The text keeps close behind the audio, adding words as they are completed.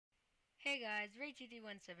Hey guys,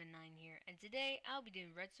 RayTT179 here, and today I'll be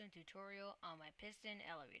doing Redstone tutorial on my piston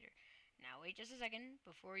elevator. Now wait just a second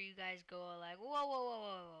before you guys go like,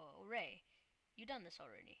 whoa, Ray, you done this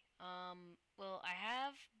already. Well I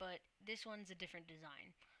have, but this one's a different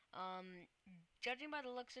design. Um, Judging by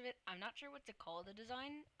the looks of it, I'm not sure what to call the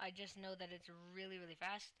design. I just know that it's really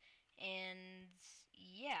fast. And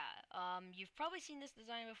yeah, you've probably seen this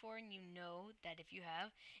design before, and you know that if you have,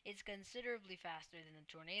 it's considerably faster than the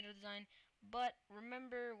tornado design. But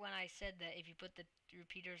remember when I said that if you put the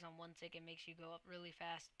repeaters on one tick, it makes you go up really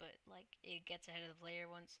fast, but like it gets ahead of the player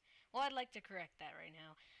once? Well, I'd like to correct that right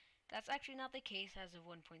now. That's actually not the case as of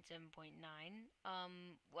 1.7.9.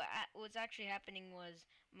 What's actually happening was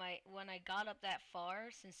when I got up that far,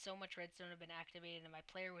 since so much redstone had been activated and my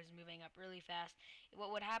player was moving up really fast, what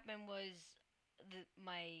would happen was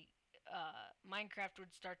my Minecraft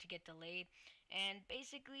would start to get delayed, and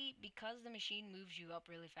basically because the machine moves you up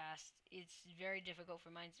really fast, it's very difficult for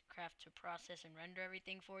Minecraft to process and render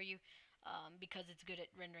everything for you, because it's good at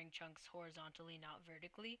rendering chunks horizontally, not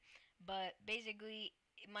vertically. But basically,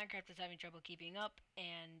 Minecraft is having trouble keeping up,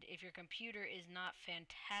 and if your computer is not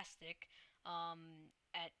fantastic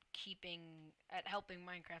at helping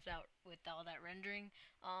Minecraft out with all that rendering,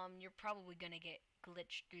 you're probably gonna get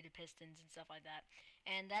glitched through the pistons and stuff like that.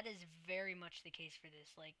 And that is very much the case for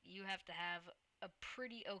this. Like, you have to have a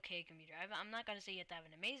pretty okay computer. I'm not gonna say you have to have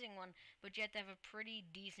an amazing one, but you have to have a pretty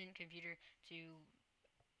decent computer to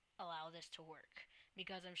allow this to work,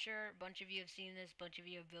 because I'm sure a bunch of you have seen this, a bunch of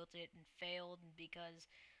you have built it and failed because,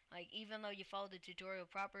 like, even though you followed the tutorial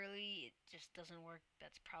properly, it just doesn't work.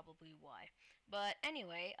 That's probably why. But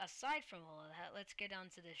anyway, aside from all of that, let's get on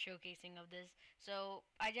to the showcasing of this. So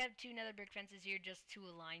I have two nether brick fences here just to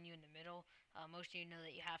align you in the middle. Most of you know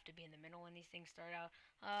that you have to be in the middle when these things start out.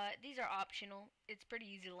 These are optional. It's pretty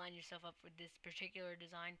easy to line yourself up with this particular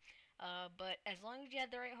design, but as long as you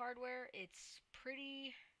have the right hardware, it's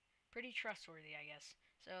pretty trustworthy, I guess.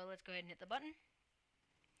 So let's go ahead and hit the button.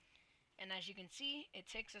 And as you can see,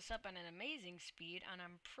 it takes us up at an amazing speed, and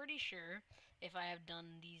I'm pretty sure, if I have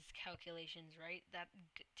done these calculations right, that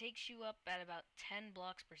takes you up at about 10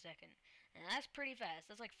 blocks per second. And that's pretty fast.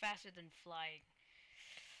 That's like faster than flying.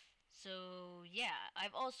 So yeah,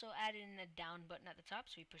 I've also added in a down button at the top,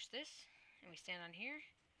 so we push this, and we stand on here,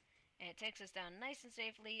 and it takes us down nice and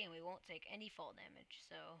safely, and we won't take any fall damage.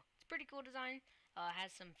 So it's a pretty cool design.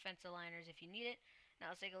 Has some fence aligners if you need it.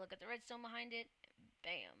 Now let's take a look at the redstone behind it.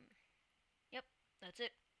 Bam. Yep, that's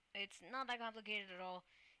it. It's not that complicated at all.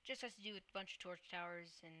 It just has to do with a bunch of torch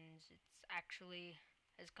towers, and it's actually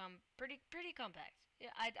has come pretty compact. Yeah,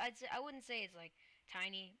 I'd say, I wouldn't say it's like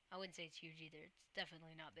tiny. I wouldn't say it's huge either. It's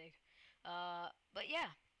definitely not big. But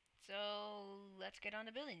yeah. So let's get on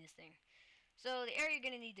to building this thing. So the area you're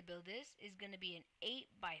going to need to build this is going to be an 8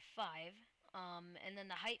 by 5. And then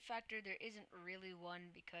the height factor, there isn't really one,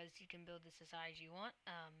 because you can build this as high as you want.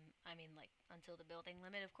 I mean, like, until the building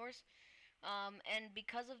limit, of course. And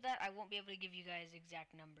because of that, I won't be able to give you guys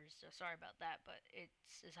exact numbers, so sorry about that, but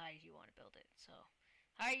it's as high as you want to build it. So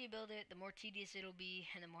the higher you build it, the more tedious it'll be,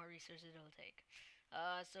 and the more resources it'll take.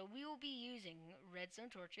 So we will be using redstone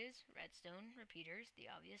torches, redstone repeaters, the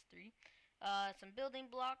obvious three, some building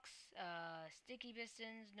blocks, sticky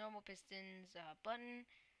pistons, normal pistons, button,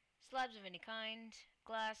 slabs of any kind,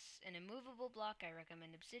 glass, an immovable block. I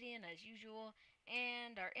recommend obsidian as usual.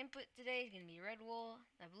 And our input today is going to be red wool.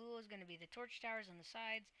 The blue wool is going to be the torch towers on the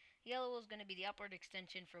sides. Yellow wool is going to be the upward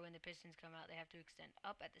extension for when the pistons come out. They have to extend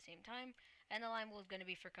up at the same time. And the lime wool is going to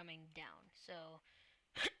be for coming down. So,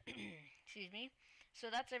 excuse me. So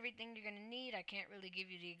that's everything you're going to need. I can't really give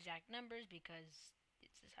you the exact numbers because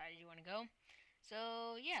it's as high as you want to go.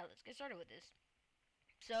 So yeah, let's get started with this.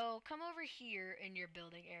 So come over here in your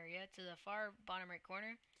building area to the far bottom right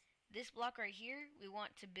corner. This block right here, we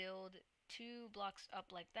want to build 2 blocks up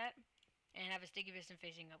like that, and have a sticky piston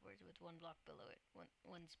facing upwards with 1 block below it,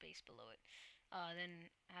 one space below it. Then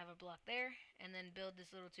have a block there, and then build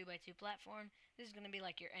this little 2x2 platform. This is going to be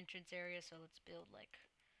like your entrance area, so let's build like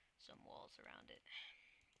some walls around it.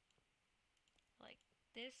 Like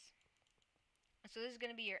this. So this is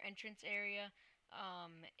going to be your entrance area,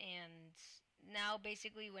 and now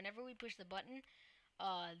basically whenever we push the button,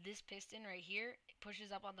 this piston right here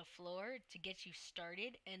pushes up on the floor to get you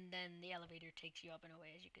started, and then the elevator takes you up and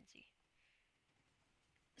away, as you can see.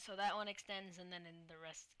 So that one extends, and then the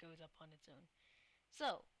rest goes up on its own.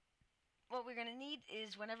 So what we're going to need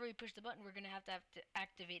is, whenever we push the button, we're going to have to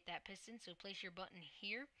activate that piston. So place your button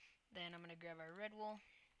here. Then I'm going to grab our red wool.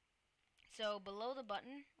 So below the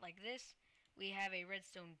button, like this, we have a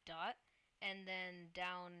redstone dot, and then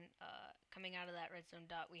down, coming out of that redstone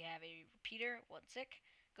dot, we have a repeater, 1 tick.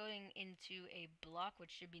 going into a block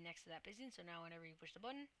which should be next to that piston. So now whenever you push the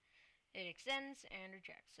button, it extends and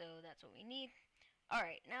retracts. So that's what we need.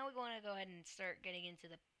 Alright, now we want to go ahead and start getting into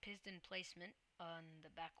the piston placement on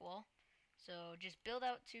the back wall. So just build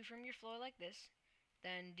out 2 from your floor like this.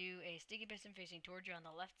 Then do a sticky piston facing towards you on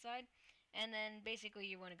the left side. And then basically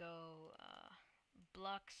you want to go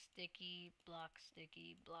block, sticky, block,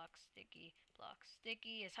 sticky, block, sticky, block,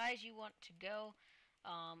 sticky, as high as you want to go.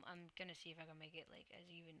 I'm going to see if I can make it like as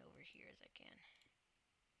even over here as I can.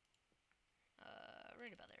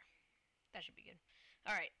 Right about there. That should be good.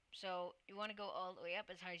 Alright, so you want to go all the way up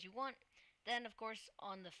as high as you want. Then, of course,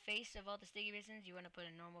 on the face of all the sticky pistons, you want to put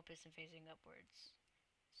a normal piston facing upwards.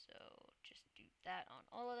 So, just do that on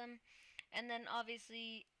all of them. And then,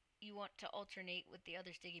 obviously, you want to alternate with the other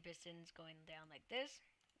sticky pistons going down like this.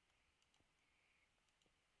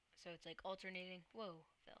 So, it's like alternating. Whoa,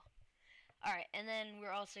 fell. Alright, and then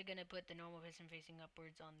we're also going to put the normal piston facing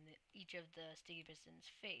upwards on each of the sticky pistons'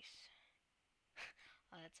 face.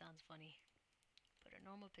 Oh, that sounds funny. Put a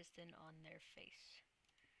normal piston on their face.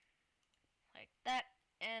 Like that.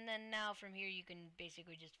 And then now from here you can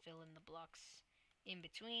basically just fill in the blocks in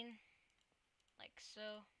between. Like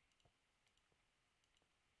so.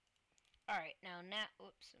 Alright, now,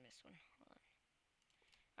 oops, I missed one. Hold on.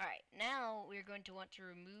 Alright, now we're going to want to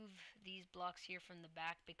remove these blocks here from the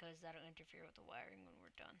back because that'll interfere with the wiring when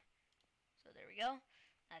we're done. So there we go.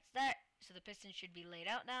 That's that. So the piston should be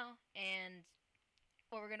laid out now. And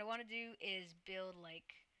what we're going to want to do is build like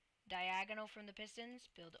diagonal from the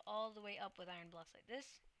pistons, build all the way up with iron blocks like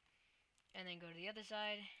this, and then go to the other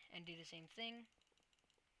side and do the same thing.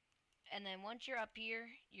 And then once you're up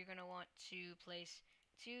here, you're going to want to place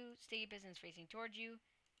 2 sticky pistons facing towards you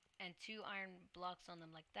and 2 iron blocks on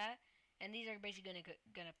them like that. And these are basically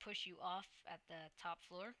going to push you off at the top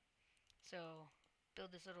floor. So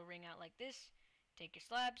build this little ring out like this. Take your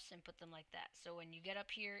slabs and put them like that. So when you get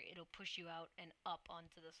up here, it'll push you out and up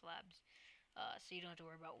onto the slabs. So you don't have to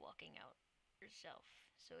worry about walking out yourself.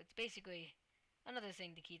 So it's basically another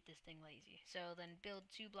thing to keep this thing lazy. So then build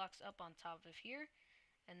 2 blocks up on top of here.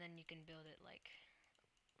 And then you can build it like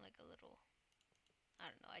a little, I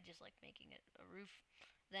don't know, I just like making it a roof.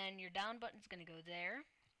 Then your down button's going to go there.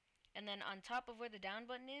 And then on top of where the down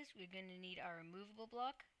button is, we're going to need our removable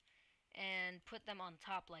block. And put them on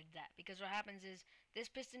top like that, because what happens is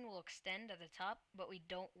this piston will extend at the top, but we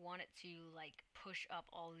don't want it to like push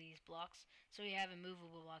up all these blocks, so we have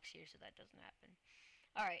immovable blocks here so that doesn't happen.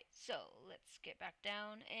 Alright, so let's get back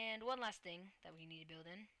down, and one last thing that we need to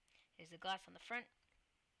build in is the glass on the front.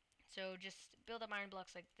 So just build up iron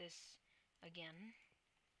blocks like this again,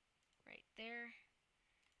 right there.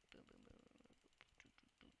 Boom, boom, boom, doop,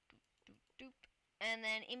 doop, doop, doop. And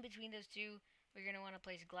then in between those two, we're going to want to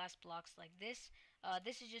place glass blocks like this.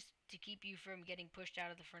 This is just to keep you from getting pushed out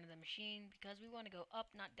of the front of the machine, because we want to go up,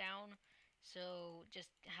 not down. So just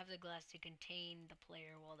have the glass to contain the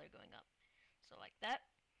player while they're going up. So like that.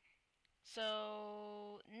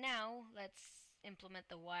 So now let's implement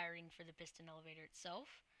the wiring for the piston elevator itself.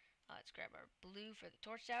 Let's grab our blue for the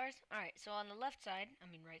torch towers. Alright, so on the left side,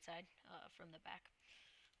 right side, from the back,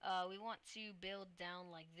 we want to build down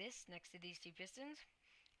like this next to these 2 pistons.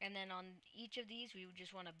 And then on each of these, we would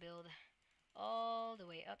just want to build all the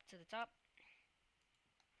way up to the top.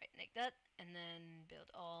 Right, like that. And then build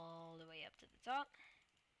all the way up to the top.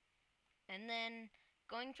 And then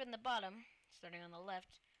going from the bottom, starting on the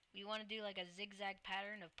left, we want to do like a zigzag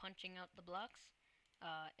pattern of punching out the blocks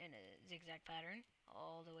in a zigzag pattern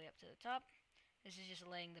all the way up to the top. This is just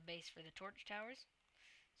laying the base for the torch towers.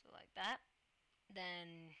 So like that.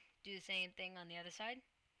 Then do the same thing on the other side.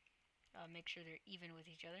 Make sure they're even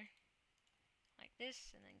with each other, like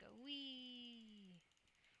this, and then go wee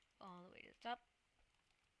all the way to the top,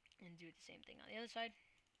 and do the same thing on the other side,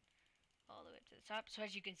 all the way up to the top. So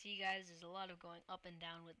as you can see, guys, there's a lot of going up and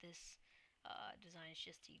down with this design. It's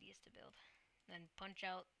just tedious to build. Then punch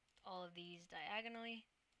out all of these diagonally.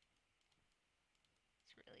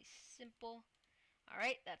 It's really simple.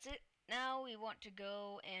 Alright, that's it. Now we want to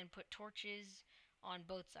go and put torches on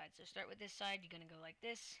both sides. So start with this side, you're going to go like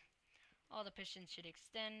this. All the pistons should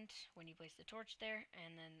extend when you place the torch there,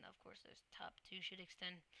 and then of course those top 2 should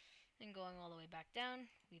extend. Then going all the way back down,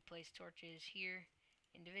 we place torches here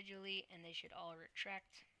individually, and they should all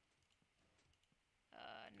retract.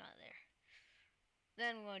 Not there.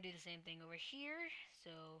 Then we want to do the same thing over here.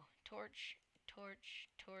 So torch, torch,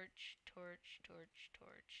 torch, torch, torch,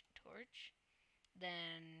 torch, torch.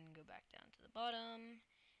 Then go back down to the bottom.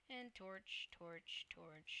 And torch, torch,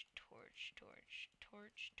 torch, torch, torch,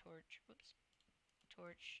 torch, torch, whoops,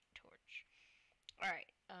 torch, torch.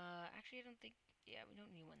 Alright, actually I don't think, yeah, we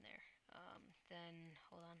don't need one there. Then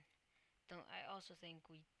hold on. Don't I also think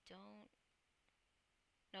we don't.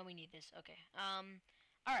 No, we need this. Okay.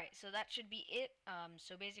 Alright, so that should be it.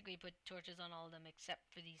 So basically put torches on all of them except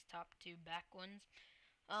for these top two back ones.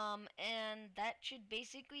 And that should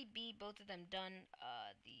basically be both of them done,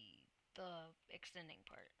 the extending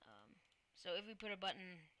part. So if we put a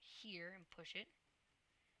button here and push it,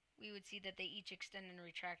 we would see that they each extend and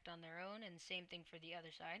retract on their own, and same thing for the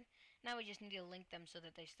other side. Now we just need to link them so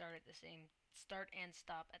that they start and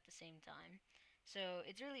stop at the same time. So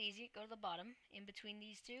it's really easy. Go to the bottom, in between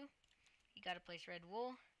these two, you gotta place red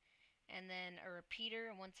wool, and then a repeater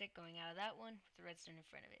and one tick going out of that one with the redstone in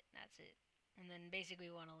front of it. That's it. And then basically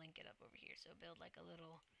we want to link it up over here. So build like a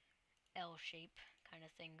little L shape kind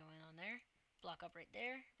of thing going on there. Block up right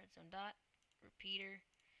there, redstone dot, repeater,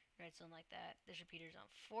 redstone like that. This repeater's on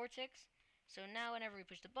 4 ticks. So now whenever we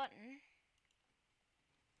push the button,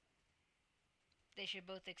 they should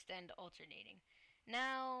both extend alternating.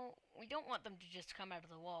 Now, we don't want them to just come out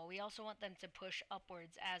of the wall. We also want them to push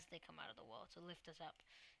upwards as they come out of the wall to lift us up.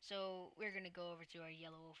 So we're going to go over to our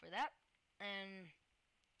yellow wool for that. And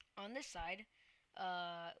on this side,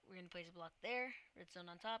 we're going to place a block there, redstone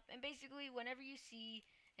on top. And basically, whenever you see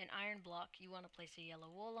an iron block, you want to place a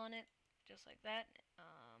yellow wool on it, just like that.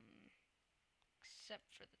 Except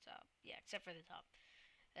for the top. Yeah, except for the top.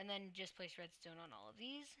 And then just place redstone on all of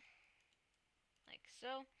these, like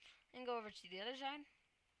so. And go over to the other side.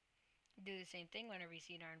 Do the same thing. Whenever you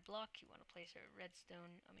see an iron block, you want to place a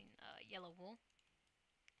yellow wool.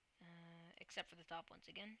 Except for the top once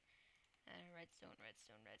again. Redstone,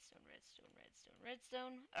 redstone, redstone, redstone, redstone,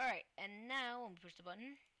 redstone. Alright, and now when we push the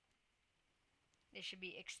button, they should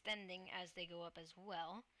be extending as they go up as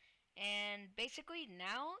well. And basically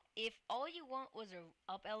now, if all you want was a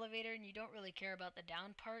up elevator and you don't really care about the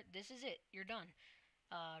down part, this is it. You're done.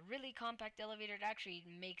 Really compact elevator. It actually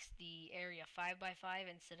makes the area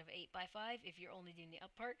 5x5 instead of 8x5 if you're only doing the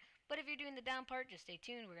up part. But if you're doing the down part, just stay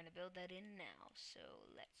tuned. We're going to build that in now. So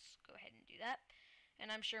let's go ahead and do that.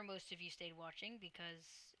 And I'm sure most of you stayed watching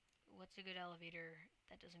because what's a good elevator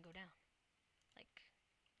that doesn't go down? Like,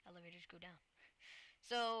 elevators go down.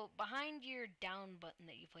 So behind your down button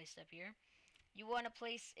that you placed up here, you want to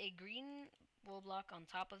place a green wool block on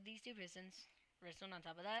top of these two pistons. Redstone on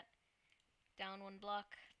top of that. Down one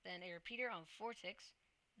block, then a repeater on 4 ticks,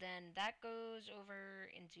 then that goes over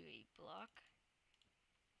into a block.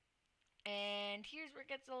 And here's where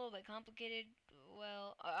it gets a little bit complicated.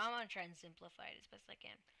 Well, I'm going to try and simplify it as best I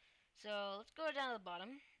can. So let's go down to the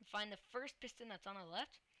bottom, find the first piston that's on the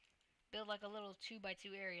left, build like a little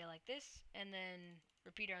 2x2 area like this, and then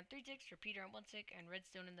repeater on 3 ticks, repeater on 1 tick, and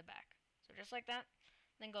redstone in the back. So just like that.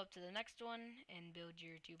 Then go up to the next one and build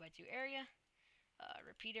your 2x2 area.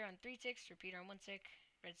 Repeater on 3 ticks, repeater on 1 tick,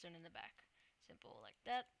 redstone in the back. Simple like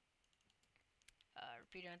that.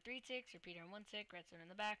 Repeater on 3 ticks, repeater on 1 tick, redstone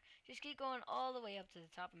in the back. Just keep going all the way up to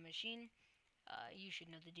the top of the machine. You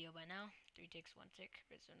should know the deal by now. 3 ticks, 1 tick,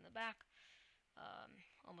 redstone in the back.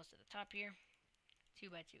 Almost at the top here.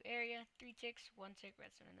 2x2 area, 3 ticks, 1 tick,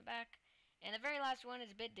 redstone in the back. And the very last one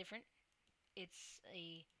is a bit different. It's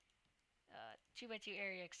a 2x2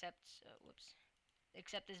 area except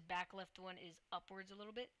this back left one is upwards a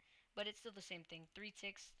little bit, but it's still the same thing. 3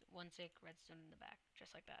 ticks, 1 tick, redstone in the back,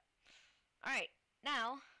 just like that. Alright,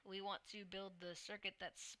 now we want to build the circuit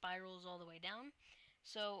that spirals all the way down.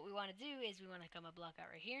 So what we want to do is we want to come a block out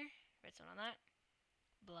right here, redstone on that,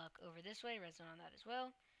 block over this way, redstone on that as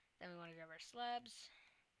well. Then we want to grab our slabs.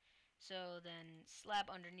 So then slab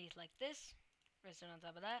underneath like this, redstone on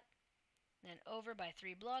top of that, then over by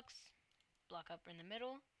 3 blocks, block up in the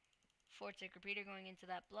middle, 4 tick repeater going into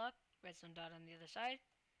that block, redstone dot on the other side,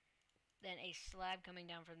 then a slab coming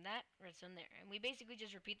down from that, redstone there. And we basically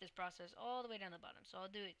just repeat this process all the way down the bottom. So I'll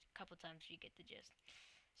do it a couple times so you get the gist.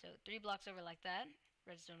 So 3 blocks over like that,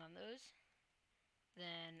 redstone on those,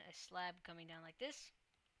 then a slab coming down like this,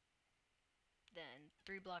 then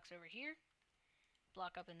 3 blocks over here,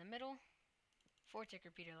 block up in the middle, 4 tick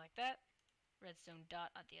repeater like that, redstone dot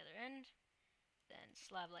at the other end, then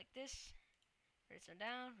slab like this, redstone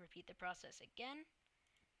down, repeat the process again,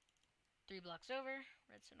 3 blocks over,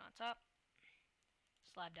 redstone on top,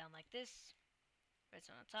 slab down like this,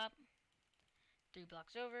 redstone on top, 3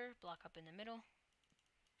 blocks over, block up in the middle,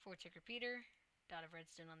 4 tick repeater, dot of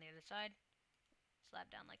redstone on the other side, slab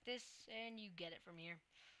down like this, and you get it from here.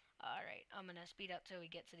 Alright, I'm going to speed up till we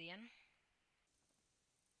get to the end.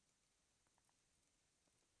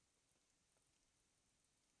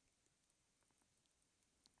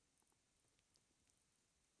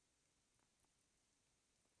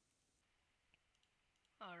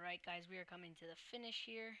 Alright guys, we are coming to the finish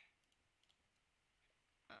here.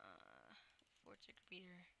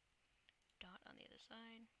 repeater, dot on the other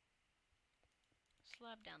side,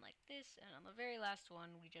 slab down like this, and on the very last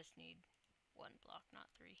one we just need 1 block, not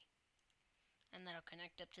 3. And that'll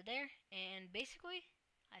connect up to there, and basically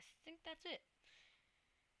I think that's it.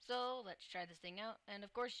 So let's try this thing out, and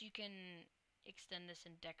of course you can extend this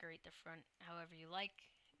and decorate the front however you like.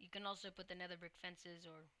 You can also put the nether brick fences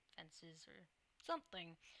or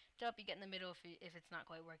something to help you get in the middle if it's not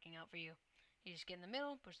quite working out for you. You just get in the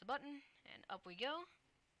middle, push the button, and up we go.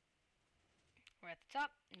 We're at the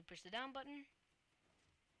top, and you push the down button.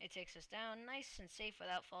 It takes us down nice and safe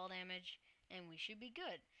without fall damage, and we should be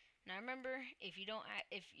good. Now remember, if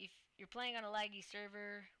you're playing on a laggy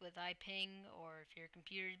server with high ping, or if your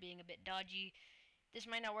computer is being a bit dodgy, this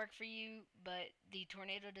might not work for you, but the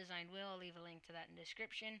tornado design will. I'll leave a link to that in the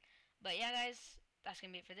description. But yeah, guys, that's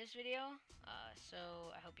going to be it for this video.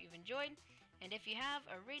 So I hope you've enjoyed. And if you have,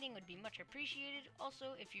 a rating would be much appreciated.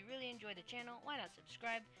 Also, if you really enjoy the channel, why not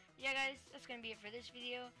subscribe? But yeah, guys, that's going to be it for this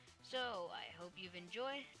video. So I hope you've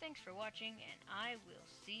enjoyed. Thanks for watching, and I will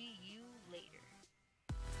see you later.